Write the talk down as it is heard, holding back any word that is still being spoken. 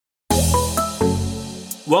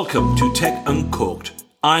Welcome to Tech Uncorked.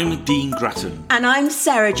 I'm Dean Grattan. And I'm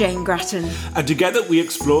Sarah Jane Grattan. And together we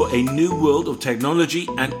explore a new world of technology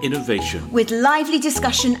and innovation. With lively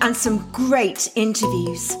discussion and some great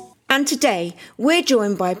interviews. And today we're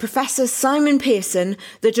joined by Professor Simon Pearson,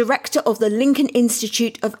 the Director of the Lincoln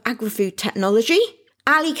Institute of Agri-Food Technology,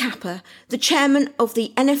 Ali Capper, the Chairman of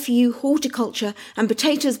the NFU Horticulture and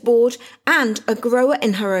Potatoes Board and a grower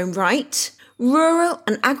in her own right, Rural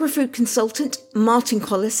and Agri-Food Consultant Martin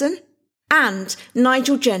Collison, and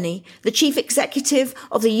Nigel Jenny, the Chief Executive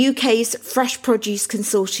of the UK's Fresh Produce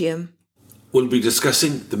Consortium. We'll be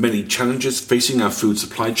discussing the many challenges facing our food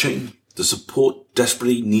supply chain, the support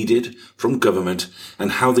desperately needed from government,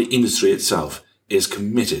 and how the industry itself is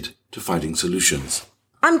committed to finding solutions.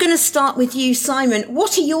 I'm going to start with you, Simon.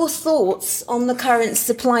 What are your thoughts on the current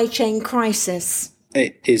supply chain crisis?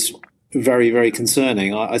 It is very, very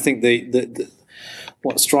concerning. I think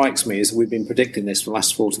what strikes me is we've been predicting this for the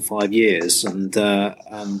last 4 to 5 years, and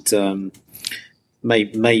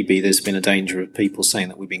maybe there's been a danger of people saying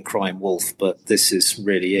that we've been crying wolf, but this is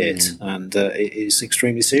really it, and it is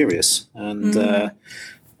extremely serious. And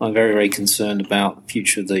I'm very, very concerned about the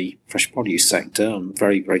future of the fresh produce sector. I'm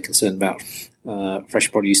very, very concerned about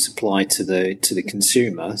fresh produce supply to the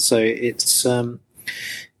consumer. So it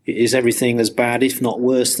is everything as bad, if not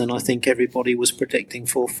worse, than I think everybody was predicting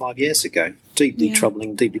 4 or 5 years ago. Deeply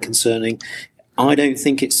troubling, deeply concerning. I don't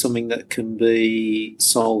think it's something that can be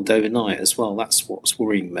solved overnight as well. That's what's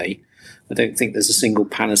worrying me. I don't think there's a single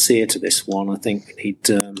panacea to this one. I think we need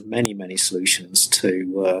many, many solutions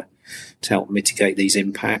to help mitigate these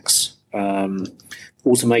impacts.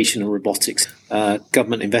 Automation and robotics,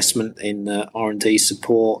 government investment in R&D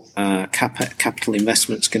support, capital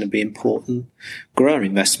investment is going to be important. Grower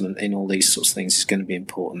investment in all these sorts of things is going to be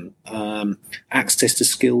important. Access to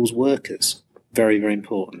skills workers, very, very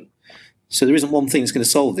important. So there isn't one thing that's going to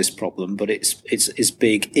solve this problem, but it's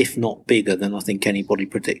big, if not bigger than I think anybody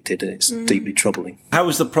predicted, and it's deeply troubling. How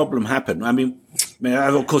has the problem happened? I mean,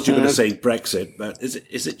 of course you're going to say Brexit, but is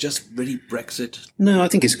it just really Brexit? No, I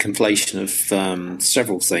think it's a conflation of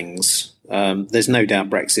several things. There's no doubt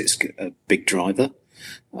Brexit's a big driver.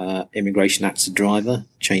 Immigration Act's a driver.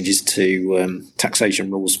 Changes to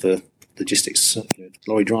taxation rules for logistics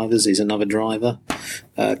lorry drivers is another driver.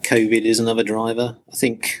 COVID is another driver. I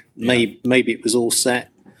think maybe it was all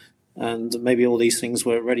set, and maybe all these things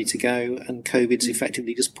were ready to go, and COVID's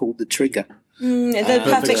effectively just pulled the trigger. The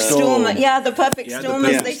perfect storm. The perfect storm,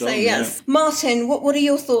 as they say, yes. Martin, what are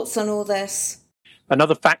your thoughts on all this?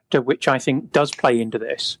 Another factor which I think does play into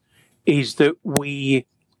this is that we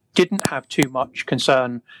didn't have too much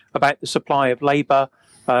concern about the supply of labour,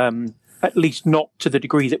 at least not to the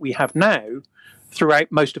degree that we have now,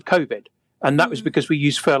 throughout most of COVID. And that was because we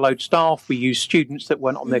used furloughed staff, we used students that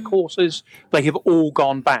weren't on their courses. They have all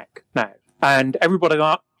gone back now. And everybody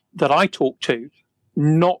that I talk to,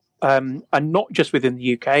 and not just within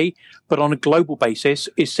the UK, but on a global basis,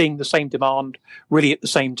 is seeing the same demand really at the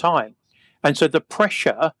same time. And so the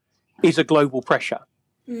pressure is a global pressure.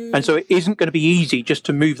 And so it isn't going to be easy just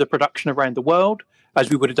to move the production around the world, as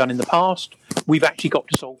we would have done in the past. We've actually got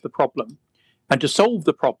to solve the problem. And to solve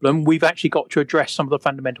the problem, we've actually got to address some of the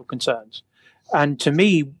fundamental concerns. And to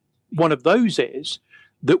me, one of those is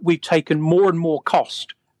that we've taken more and more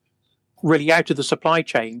cost really out of the supply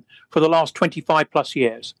chain for the last 25 plus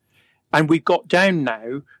years. And we've got down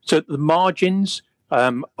now so that the margins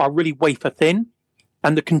are really wafer thin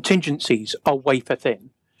and the contingencies are wafer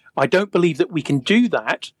thin. I don't believe that we can do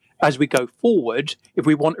that as we go forward if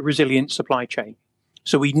we want a resilient supply chain.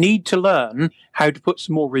 So we need to learn how to put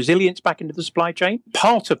some more resilience back into the supply chain.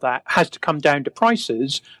 Part of that has to come down to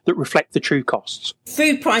prices that reflect the true costs.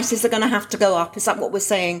 Food prices are going to have to go up. Is that what we're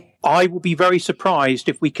saying? I will be very surprised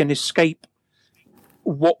if we can escape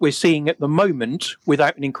what we're seeing at the moment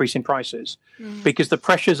without an increase in prices, because the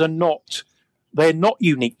pressures they're not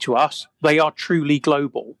unique to us. They are truly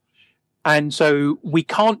global. And so we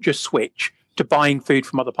can't just switch to buying food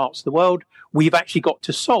from other parts of the world. We've actually got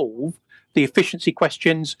to solve the efficiency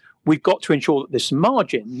questions. We've got to ensure that there's some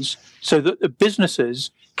margins so that the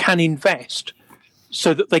businesses can invest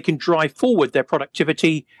so that they can drive forward their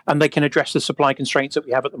productivity and they can address the supply constraints that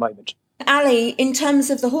we have at the moment. Ali, in terms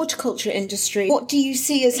of the horticulture industry, what do you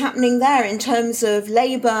see as happening there in terms of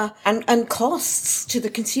labour and costs to the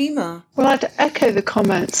consumer? Well, I'd echo the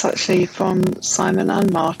comments actually from Simon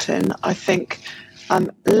and Martin. I think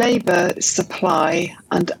labour supply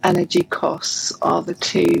and energy costs are the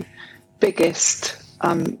two biggest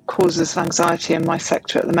causes of anxiety in my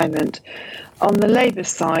sector at the moment. On the labour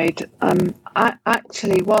side,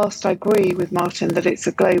 actually, whilst I agree with Martin that it's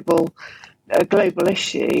a global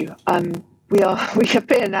issue, we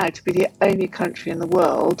appear now to be the only country in the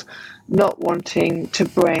world not wanting to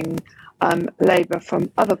bring labour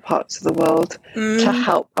from other parts of the world to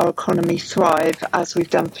help our economy thrive, as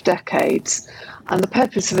we've done for decades. And the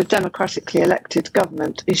purpose of a democratically elected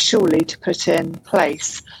government is surely to put in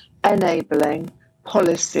place enabling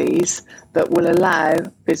policies that will allow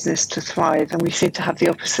business to thrive. And we seem to have the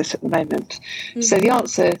opposite at the moment. So the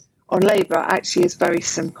answer on labour actually is very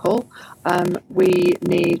simple. We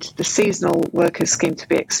need the seasonal workers scheme to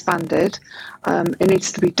be expanded. It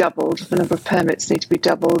needs to be doubled. The number of permits need to be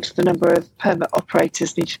doubled. The number of permit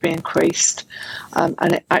operators need to be increased.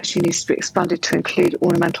 And it actually needs to be expanded to include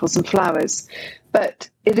ornamentals and flowers. But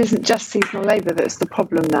it isn't just seasonal labour that's the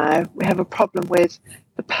problem now. We have a problem with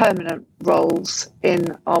the permanent roles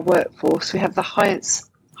in our workforce. We have the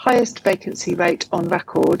highest vacancy rate on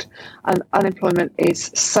record, and unemployment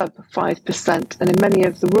is sub 5%. And in many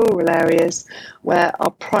of the rural areas where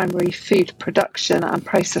our primary food production and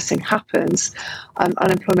processing happens,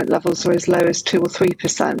 unemployment levels are as low as 2 or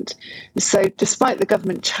 3%. So despite the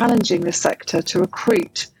government challenging the sector to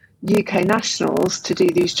recruit UK nationals to do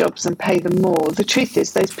these jobs and pay them more, the truth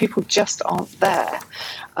is those people just aren't there.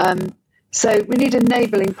 So we need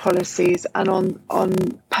enabling policies, and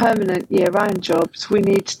on permanent year-round jobs, we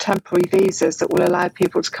need temporary visas that will allow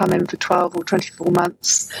people to come in for 12 or 24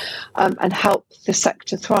 months and help the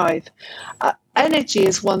sector thrive. Energy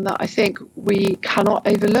is one that I think we cannot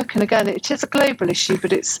overlook. And again, it is a global issue,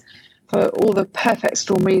 but it's, for all the perfect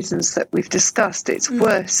storm reasons that we've discussed, it's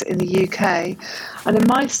worse in the UK. And in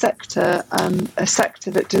my sector, a sector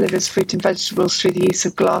that delivers fruit and vegetables through the use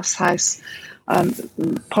of glasshouse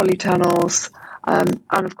polytunnels,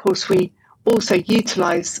 and of course we also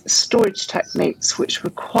utilise storage techniques which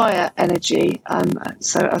require energy.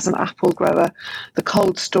 So as an apple grower, the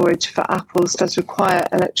cold storage for apples does require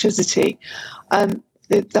electricity.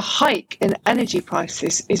 The hike in energy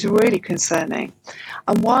prices is really concerning.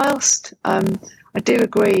 And whilst I do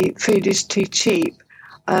agree food is too cheap,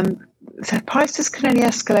 the prices can only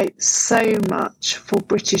escalate so much for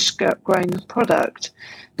British grown product,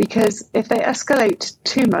 because if they escalate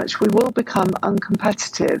too much, we will become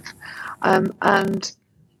uncompetitive.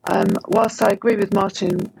 Whilst I agree with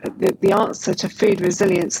Martin that the answer to food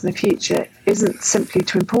resilience in the future isn't simply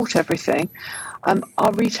to import everything,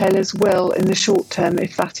 our retailers will in the short term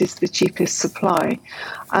if that is the cheapest supply.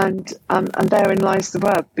 And therein lies the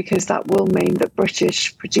rub, because that will mean that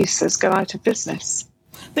British producers go out of business.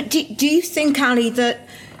 But do you think, Ali, that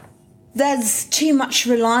there's too much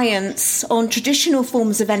reliance on traditional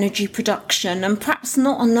forms of energy production and perhaps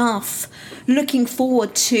not enough looking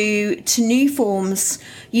forward to new forms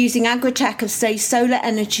using agritech of, say, solar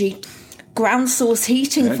energy, ground source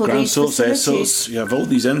heating for these facilities? Air source, you have all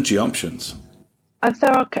these energy options.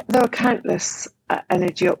 There are countless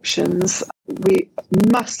energy options. We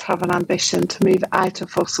must have an ambition to move out of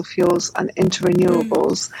fossil fuels and into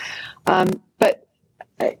renewables. But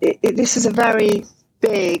this is a very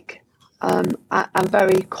big and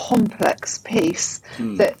very complex piece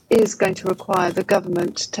that is going to require the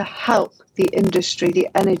government to help the industry, the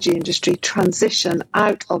energy industry, transition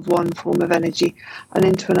out of one form of energy and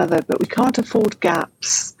into another. But we can't afford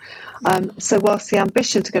gaps. So whilst the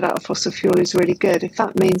ambition to get out of fossil fuel is really good, if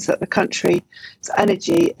that means that the country's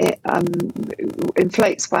energy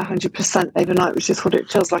inflates by 100% overnight, which is what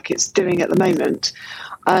it feels like it's doing at the moment,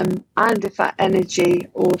 and if that energy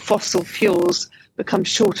or fossil fuels become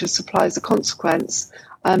short of supply as a consequence,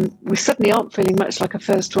 we suddenly aren't feeling much like a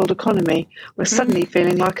first world economy. We're suddenly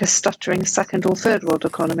feeling like a stuttering second or third world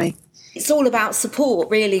economy. It's all about support,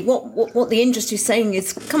 really. What the industry is saying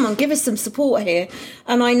is, come on, give us some support here.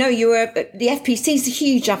 And I know the FPC is a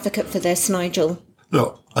huge advocate for this, Nigel.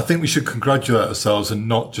 Look, I think we should congratulate ourselves and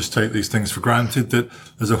not just take these things for granted, that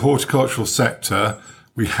as a horticultural sector,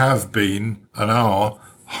 we have been and are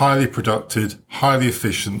highly productive, highly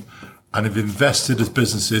efficient, and have invested as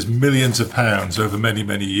businesses millions of pounds over many,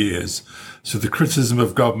 many years. So the criticism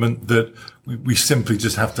of government that we simply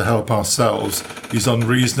just have to help ourselves is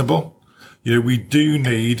unreasonable. You know, we do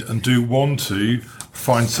need and do want to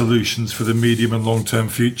find solutions for the medium and long-term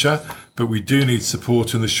future, but we do need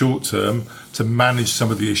support in the short term to manage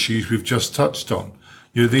some of the issues we've just touched on.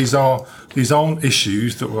 You know, these aren't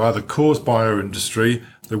issues that were either caused by our industry,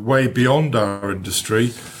 they're way beyond our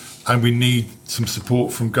industry, and we need some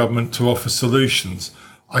support from government to offer solutions.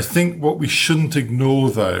 I think what we shouldn't ignore,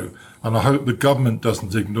 though, and I hope the government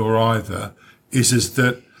doesn't ignore either, is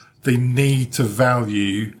that they need to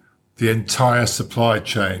value the entire supply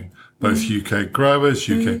chain, both UK growers,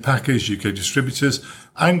 UK packers, UK distributors,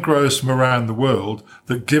 and growers from around the world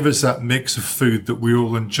that give us that mix of food that we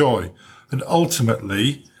all enjoy. And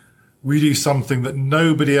ultimately, we do something that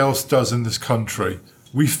nobody else does in this country.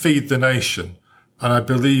 We feed the nation. And I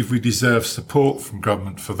believe we deserve support from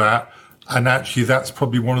government for that. And actually, that's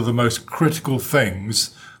probably one of the most critical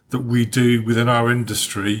things that we do within our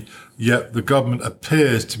industry, yet the government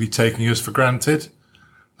appears to be taking us for granted.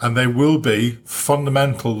 And there will be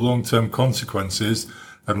fundamental long-term consequences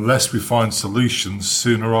unless we find solutions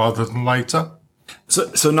sooner rather than later.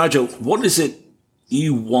 So Nigel, what is it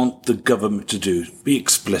you want the government to do? Be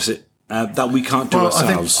explicit, that we can't do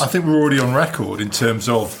ourselves. I think we're already on record in terms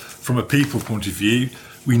of, from a people point of view,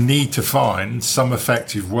 we need to find some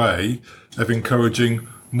effective way of encouraging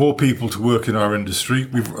more people to work in our industry.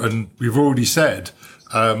 We've already said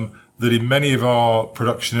that in many of our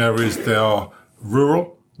production areas, they are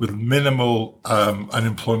rural with minimal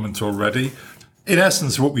unemployment already. In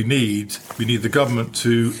essence, what we need the government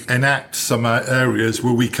to enact some areas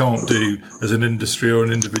where we can't do as an industry or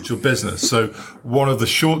an individual business. So one of the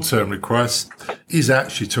short-term requests is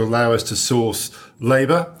actually to allow us to source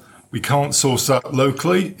labour. We can't source that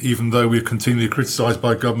locally, even though we're continually criticised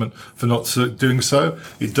by government for not doing so.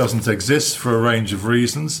 It doesn't exist for a range of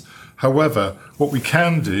reasons. However, what we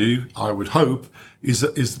can do, I would hope,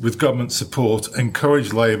 is with government support,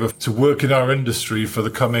 encourage labour to work in our industry for the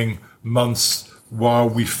coming months while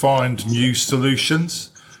we find new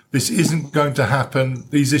solutions. This isn't going to happen.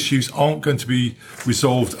 These issues aren't going to be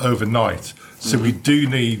resolved overnight. So we do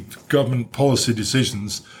need government policy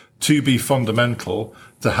decisions to be fundamental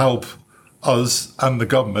to help us and the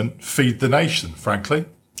government feed the nation, frankly.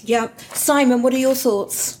 Yeah. Simon, what are your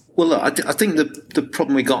thoughts? Well, look, I think the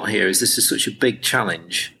problem we got here is this is such a big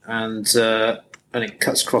challenge, and it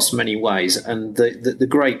cuts across many ways. And the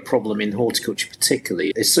great problem in horticulture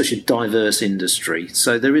particularly is such a diverse industry.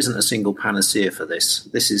 So there isn't a single panacea for this.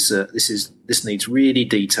 This needs really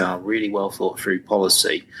detailed, really well thought through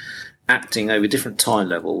policy, acting over different time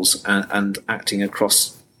levels and acting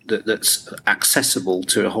across that's accessible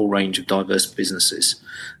to a whole range of diverse businesses.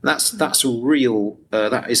 That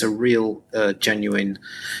is a real genuine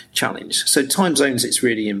challenge. So time zones, it's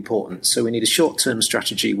really important. So we need a short-term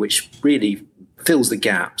strategy which really fills the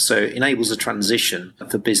gap. So it enables a transition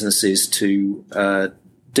for businesses to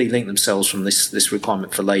de-link themselves from this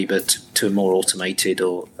requirement for labour to a more automated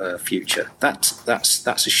or future. That's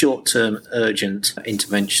a short-term urgent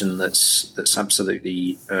intervention that's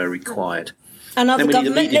absolutely required. And are the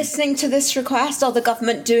government listening to this request? Are the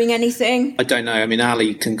government doing anything? I don't know. I mean,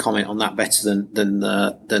 Ali can comment on that better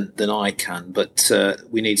than I can. But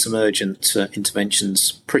we need some urgent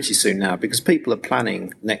interventions pretty soon now, because people are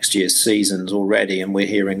planning next year's seasons already, and we're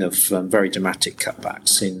hearing of very dramatic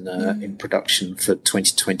cutbacks in production for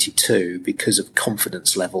 2022 because of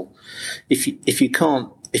confidence level. If you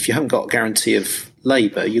haven't got a guarantee of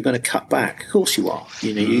labour, you're going to cut back. Of course you are.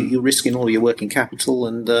 You're risking all your working capital,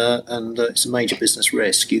 and it's a major business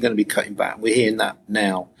risk. You're going to be cutting back. We're hearing that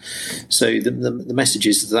now. So the message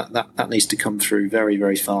is that needs to come through very,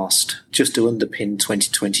 very fast, just to underpin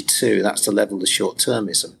 2022. That's the level of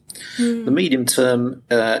short-termism. The medium term,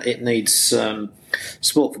 it needs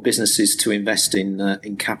support for businesses to invest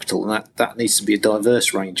in capital, and that needs to be a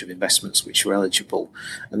diverse range of investments which are eligible,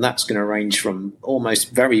 and that's going to range from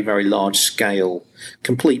almost very, very large scale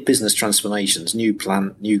complete business transformations, new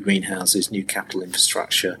plant, new greenhouses, new capital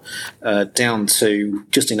infrastructure, down to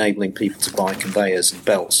just enabling people to buy conveyors and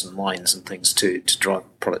belts and lines and things to drive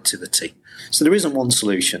productivity. So there isn't one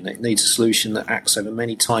solution. It needs a solution that acts over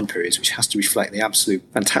many time periods, which has to reflect the absolute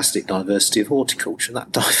fantastic diversity of horticulture. And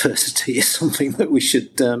that diversity is something that we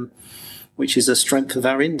should, which is a strength of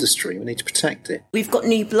our industry. We need to protect it. We've got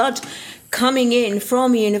new blood coming in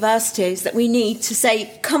from universities that we need to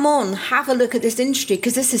say, come on, have a look at this industry,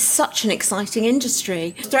 because this is such an exciting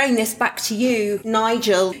industry. Throwing this back to you,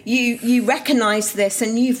 Nigel, you recognise this,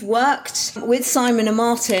 and you've worked with Simon &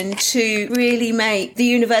 Martin to really make the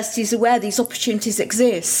universities aware these opportunities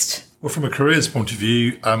exist. Well, from a careers point of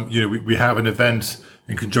view, we have an event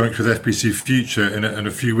in conjunction with FBC Future in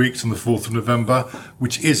a few weeks on the 4th of November,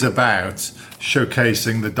 which is about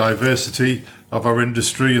showcasing the diversity of our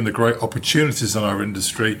industry and the great opportunities in our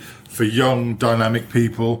industry for young, dynamic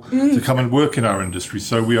people to come and work in our industry.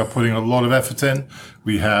 So we are putting a lot of effort in.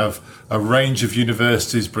 We have a range of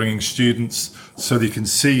universities bringing students so they can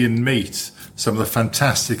see and meet some of the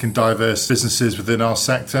fantastic and diverse businesses within our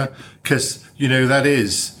sector. Because, that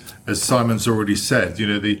is, as Simon's already said,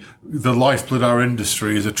 the lifeblood of our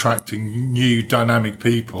industry is attracting new, dynamic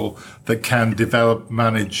people that can develop,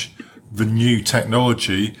 manage the new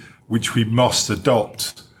technology, which we must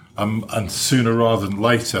adopt, and sooner rather than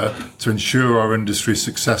later, to ensure our industry is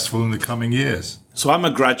successful in the coming years. So I'm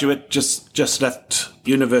a graduate, just left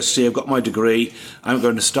university. I've got my degree. I'm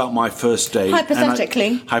going to start my first day.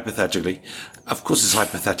 Hypothetically. Of course it's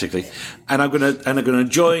hypothetically. And I'm going to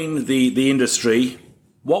join the industry.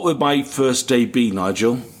 What would my first day be,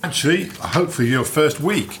 Nigel? Actually, hopefully your first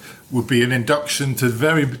week would be an induction to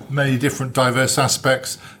very many different diverse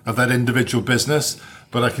aspects of that individual business.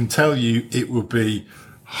 But I can tell you it will be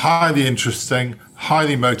highly interesting,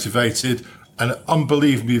 highly motivated, and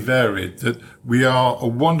unbelievably varied. That we are a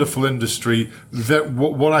wonderful industry. That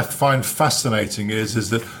what I find fascinating is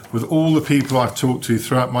that with all the people I've talked to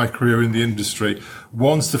throughout my career in the industry,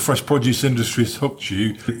 once the fresh produce industry has hooked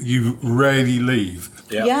you, you rarely leave.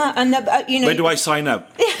 Yeah, and where do I sign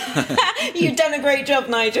up? You've done a great job,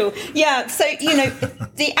 Nigel. Yeah, so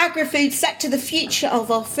the agri-food sector, the future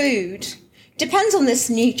of our food, depends on this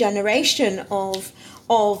new generation of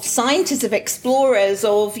scientists, of explorers,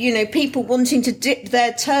 of people wanting to dip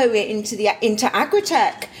their toe into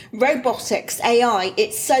agri-tech, robotics, AI.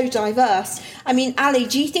 It's so diverse. I mean, Ali,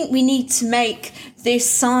 do you think we need to make this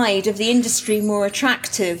side of the industry more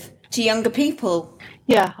attractive to younger people?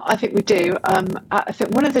 Yeah, I think we do. I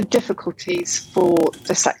think one of the difficulties for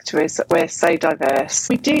the sector is that we're so diverse.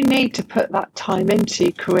 We do need to put that time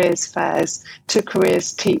into careers fairs, to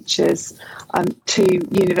careers teachers, to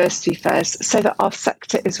university fairs, so that our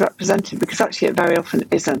sector is represented, because actually it very often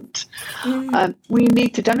isn't. We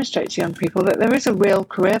need to demonstrate to young people that there is a real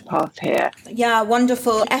career path here. Yeah,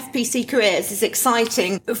 wonderful. FPC Careers is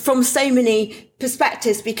exciting from so many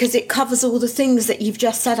perspectives because it covers all the things that you've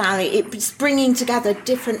just said, Ali. It's bringing together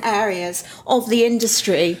different areas of the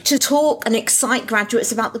industry to talk and excite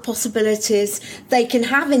graduates about the possibilities they can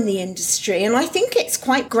have in the industry. And I think it's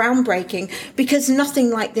quite groundbreaking because nothing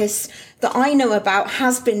like this that I know about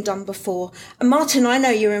has been done before. And Martin, I know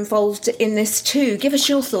you're involved in this too. Give us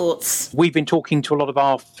your thoughts. We've been talking to a lot of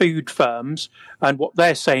our food firms, and what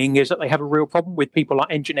they're saying is that they have a real problem with people like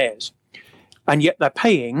engineers. And yet they're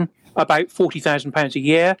paying about £40,000 a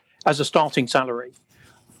year as a starting salary.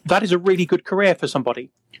 That is a really good career for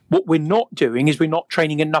somebody. What we're not doing is we're not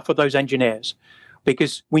training enough of those engineers,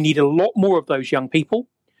 because we need a lot more of those young people,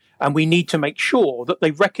 and we need to make sure that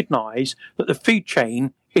they recognise that the food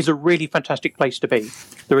chain is a really fantastic place to be.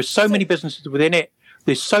 There are so many businesses within it,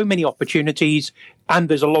 there's so many opportunities, and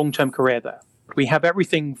there's a long-term career there. We have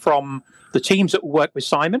everything from the teams that will work with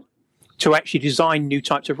Simon to actually design new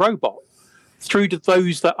types of robot, through to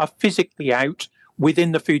those that are physically out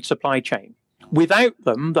within the food supply chain. Without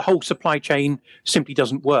them, the whole supply chain simply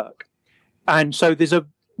doesn't work. And so there's a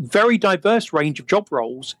very diverse range of job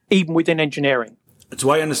roles, even within engineering.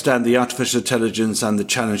 So I understand the artificial intelligence and the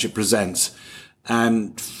challenge it presents.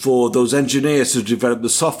 And for those engineers to develop the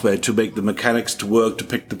software to make the mechanics to work, to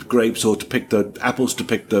pick the grapes or to pick the apples, to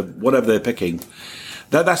pick the whatever they're picking,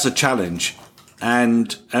 that's a challenge.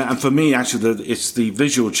 And for me, actually, it's the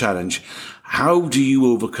visual challenge. How do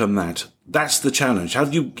you overcome that? That's the challenge. How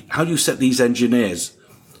do you set these engineers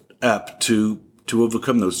up to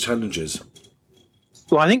overcome those challenges?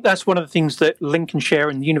 Well, I think that's one of the things that Lincolnshire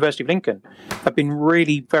and the University of Lincoln have been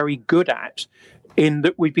really very good at, in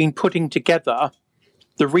that we've been putting together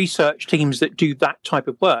the research teams that do that type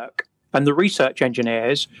of work and the research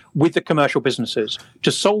engineers with the commercial businesses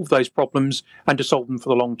to solve those problems and to solve them for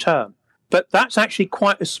the long term. But that's actually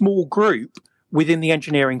quite a small group within the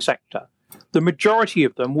engineering sector. The majority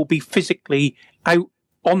of them will be physically out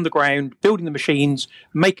on the ground, building the machines,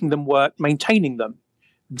 making them work, maintaining them.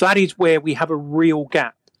 That is where we have a real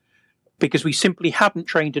gap, because we simply haven't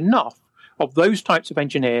trained enough of those types of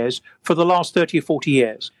engineers for the last 30 or 40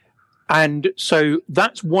 years. And so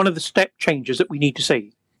that's one of the step changes that we need to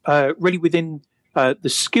see. Really within the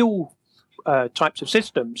skill types of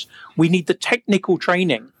systems, we need the technical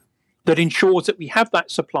training that ensures that we have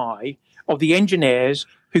that supply of the engineers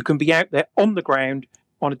who can be out there on the ground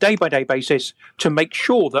on a day-by-day basis to make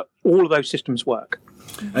sure that all of those systems work.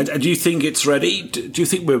 And do you think it's ready? Do you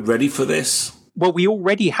think we're ready for this? Well, we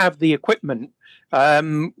already have the equipment.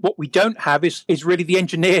 What we don't have is really the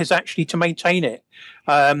engineers actually to maintain it.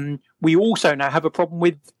 We also now have a problem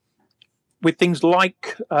with things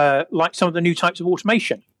like some of the new types of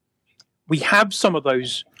automation. We have some of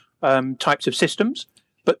those types of systems,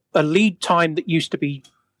 but a lead time that used to be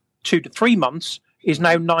 2 to 3 months is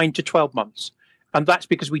now 9 to 12 months. And that's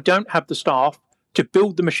because we don't have the staff to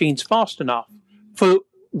build the machines fast enough for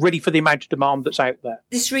ready for the amount of demand that's out there.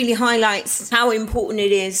 This really highlights how important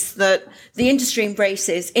it is that the industry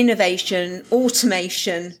embraces innovation,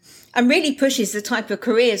 automation, and really pushes the type of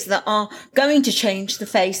careers that are going to change the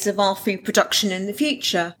face of our food production in the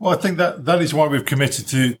future. Well, I think that is why we've committed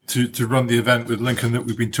to run the event with Lincoln that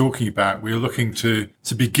we've been talking about. We're looking to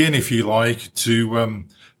begin, if you like, to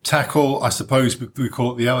tackle, I suppose we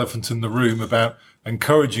call it the elephant in the room, about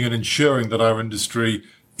encouraging and ensuring that our industry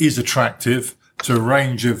is attractive to a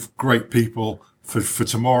range of great people for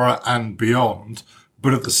tomorrow and beyond.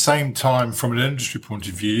 But at the same time, from an industry point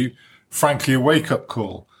of view, frankly, a wake-up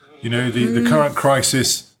call. You know, the current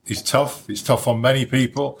crisis is tough. It's tough on many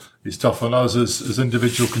people. It's tough on us as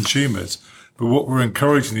individual consumers. But what we're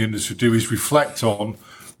encouraging the industry to do is reflect on,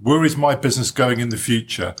 where is my business going in the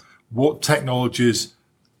future? What technologies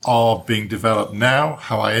are being developed now?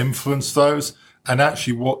 How I influence those? And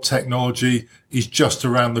actually what technology is just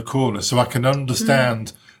around the corner, so I can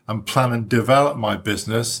understand and plan and develop my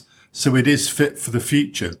business so it is fit for the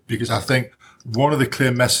future. Because I think one of the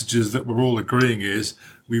clear messages that we're all agreeing is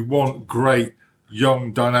we want great,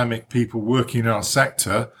 young, dynamic people working in our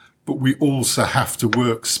sector, but we also have to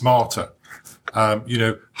work smarter. You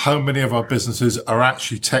know, how many of our businesses are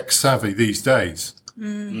actually tech savvy these days?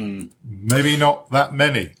 Maybe not that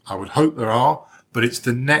many. I would hope there are, but it's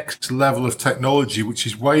the next level of technology, which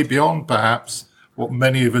is way beyond perhaps what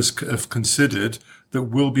many of us have considered, that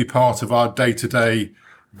will be part of our day-to-day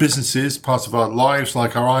businesses, part of our lives,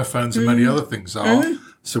 like our iPhones and many other things are.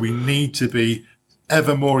 So we need to be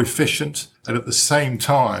ever more efficient and at the same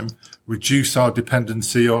time reduce our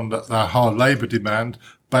dependency on our hard labour demand,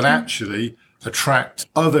 but actually attract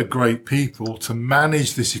other great people to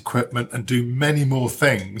manage this equipment and do many more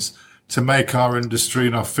things to make our industry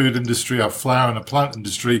and our food industry, our flour and our plant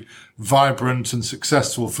industry vibrant and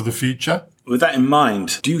successful for the future. With that in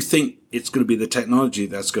mind, do you think it's going to be the technology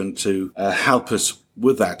that's going to help us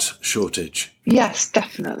with that shortage? Yes,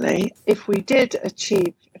 definitely. If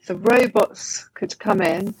the robots could come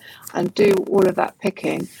in and do all of that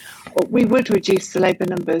picking, we would reduce the labour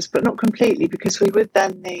numbers, but not completely, because we would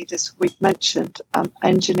then need, as we've mentioned,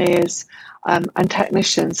 engineers and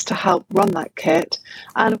technicians to help run that kit.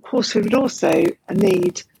 And of course, we would also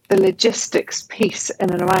need the logistics piece in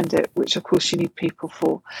and around it, which of course you need people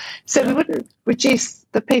for. So we wouldn't reduce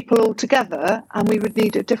the people altogether, and we would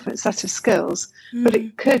need a different set of skills, but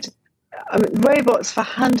it could. Robots for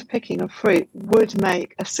hand picking of fruit would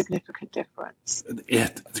make a significant difference. Yeah,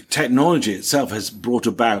 the technology itself has brought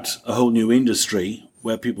about a whole new industry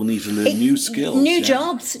where people need to learn new skills, new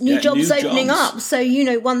jobs opening up. So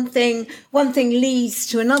one thing leads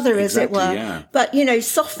to another, exactly, as it were. Yeah. But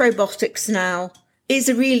soft robotics now is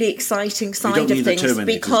a really exciting side of things,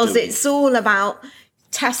 because it's all about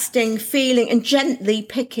testing, feeling and gently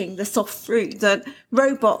picking the soft fruit that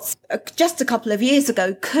robots just a couple of years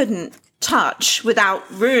ago couldn't touch without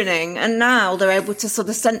ruining. And now they're able to sort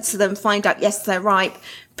of censor them, find out, yes, they're ripe,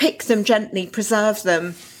 pick them gently, preserve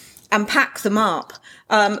them and pack them up.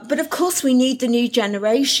 But of course we need the new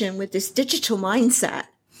generation with this digital mindset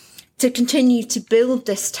to continue to build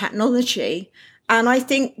this technology. And I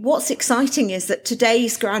think what's exciting is that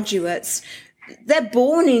today's graduates, they're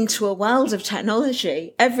born into a world of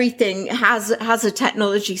technology. Everything has a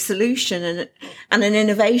technology solution and an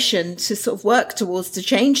innovation to sort of work towards to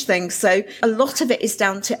change things. So a lot of it is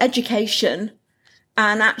down to education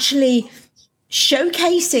and actually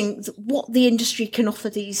showcasing what the industry can offer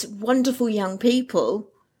these wonderful young people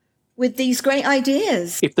with these great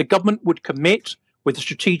ideas. If the government would commit with a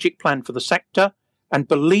strategic plan for the sector and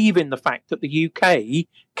believe in the fact that the UK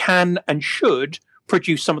can and should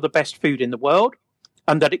produce some of the best food in the world,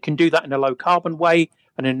 and that it can do that in a low carbon way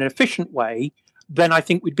and in an efficient way, then I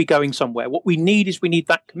think we'd be going somewhere. What we need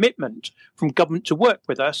that commitment from government to work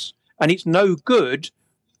with us. And it's no good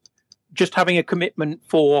just having a commitment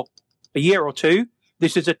for a year or two.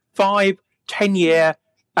 This is a 5-10 year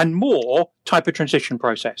and more type of transition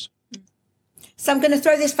process. So I'm going to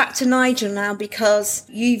throw this back to Nigel now, because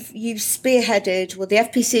you've spearheaded, the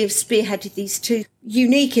FPC have spearheaded these two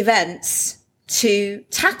unique events to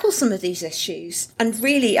tackle some of these issues. And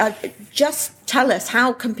really, just tell us,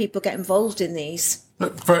 how can people get involved in these?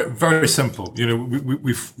 Very, very simple.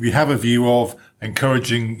 We have a view of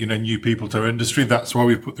encouraging, new people to our industry. That's why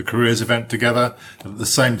we've put the careers event together. And at the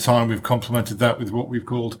same time, we've complemented that with what we've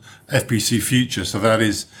called FPC Future. So that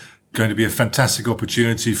is going to be a fantastic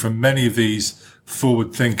opportunity for many of these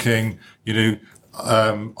forward-thinking,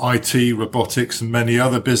 IT, robotics and many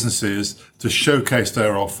other businesses to showcase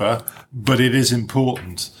their offer. But it is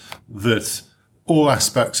important that all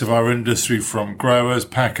aspects of our industry, from growers,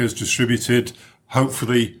 packers, distributed,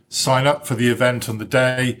 hopefully sign up for the event on the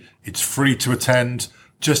day. It's free to attend.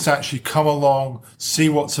 Just actually come along, see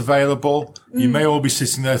what's available. You may all be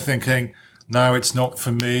sitting there thinking, no, it's not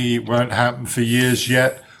for me. It won't happen for years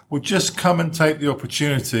yet. Well, just come and take the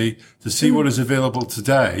opportunity to see what is available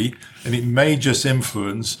today. And it may just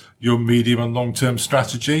influence your medium and long-term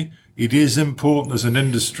strategy. It is important as an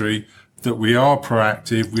industry that we are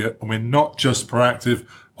proactive. We're not just proactive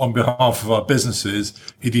on behalf of our businesses.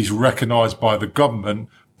 It is recognised by the government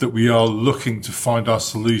that we are looking to find our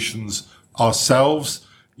solutions ourselves.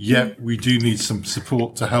 Yet we do need some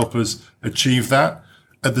support to help us achieve that.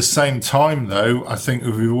 At the same time, though, I think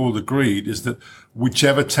we've all agreed is that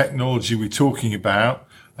whichever technology we're talking about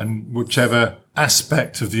and whichever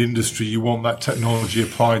aspect of the industry you want that technology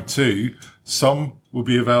applied to, some will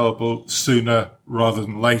be available sooner rather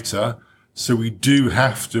than later. So we do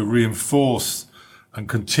have to reinforce and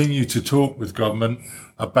continue to talk with government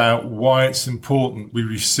about why it's important we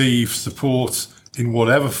receive support in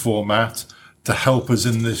whatever format to help us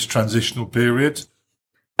in this transitional period.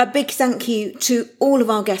 A big thank you to all of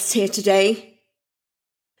our guests here today.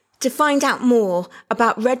 To find out more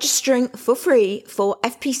about registering for free for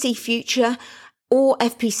FPC Future or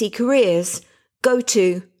FPC Careers, go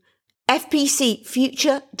to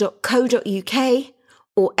fpcfuture.co.uk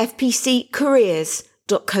or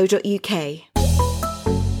fpccareers.co.uk.